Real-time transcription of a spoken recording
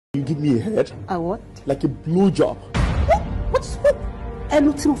You give me a head? A what? Like a blowjob. What's what?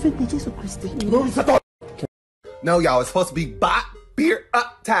 No, y'all, it's supposed to be bop, beer,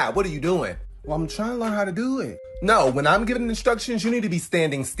 up, tie. What are you doing? Well, I'm trying to learn how to do it. No, when I'm giving instructions, you need to be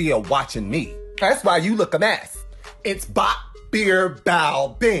standing still watching me. That's why you look a mess. It's bop, beer,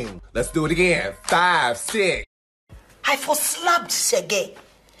 bow, bing. Let's do it again. 5, 6. I for slapped Sege.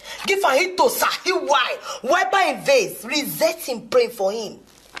 Give a hit to Sahi why? Wipe by vase. Reset him, pray for him.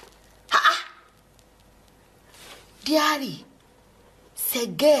 Diary.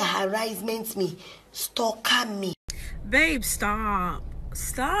 Sege harassment me. Stalker me. Babe, stop.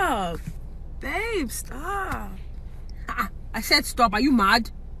 Stop. Babe, stop. I said stop. Are you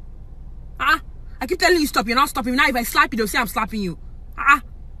mad? I keep telling you stop. You're not stopping. Now if I slap you, they'll say I'm slapping you.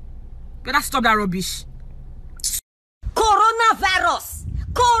 Better stop that rubbish. Coronavirus!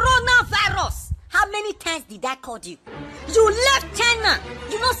 Coronavirus! How many times did I call you? You left China.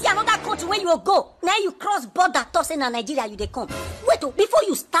 You don't see another country where you will go. Now you cross border, tossing in Nigeria, you they come. Wait, before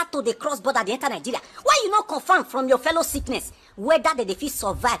you start to the cross border, they enter Nigeria. Why you not confirm from your fellow sickness whether they fit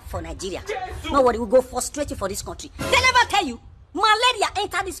survive for Nigeria? Nobody will go frustrate you for this country. They never tell you. Malaria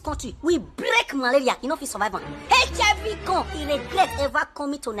enter this country. We break malaria. You know if you survive on. HIV come. He regret ever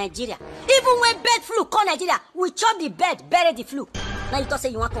coming to Nigeria. Even when bird flu come Nigeria, we chop the bird, bury the flu. Now you talk say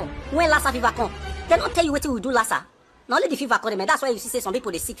you want come. When Lassa fever come, they don't tell you what we do Lassa. Now only the fever come. That's why you see some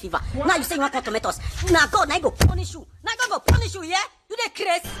people they sick fever. Now you say you want come to meet us. Now God, now go punish you. Now God go punish you, yeah? You the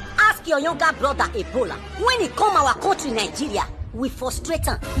crazy? Ask your younger brother Ebola. When he come our country Nigeria, we frustrate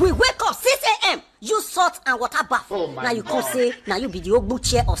him. We wake up 6 a.m. Use salt and water bath. Now you come say, now you be the old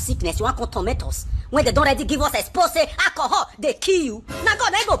chair of sickness. You want to come torment us. When they don't already give us expose alcohol, they kill you. Now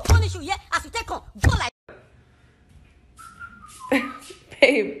God, they go punish you, yeah? As you take on, go like.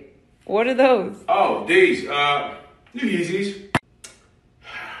 Babe, what are those? Oh, these, new Yeezys.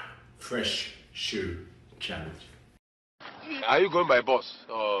 Fresh shoe challenge. Are you going by bus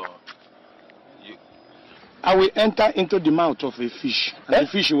or you? I will enter into the mouth of a fish, and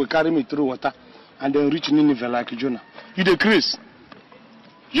the fish will carry me through water, and then reach Nineveh like Jonah. You the Chris?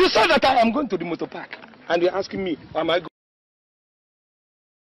 You said that I am going to the motor park, and you're asking me, am I going?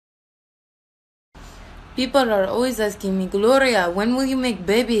 People are always asking me, Gloria, when will you make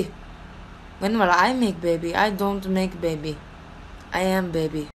baby? When will I make baby? I don't make baby. I am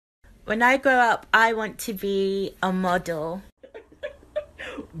baby. When I grow up, I want to be a model.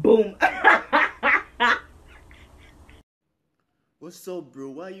 Boom. What's up,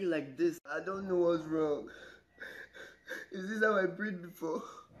 bro? Why are you like this? I don't know what's wrong. Is this how I breathed before?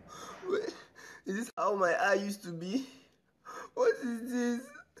 Wait, is this how my eye used to be? What is this?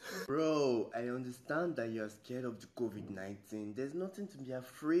 Bro, I understand that you're scared of the COVID-19. There's nothing to be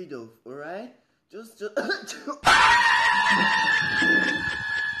afraid of, alright? Just...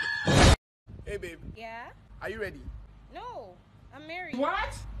 Hey, babe. Yeah? Are you ready? No, I'm married.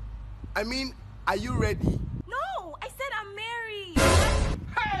 What? I mean, are you ready? No, I said I'm married.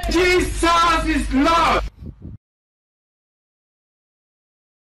 Hey. Jesus is Lord!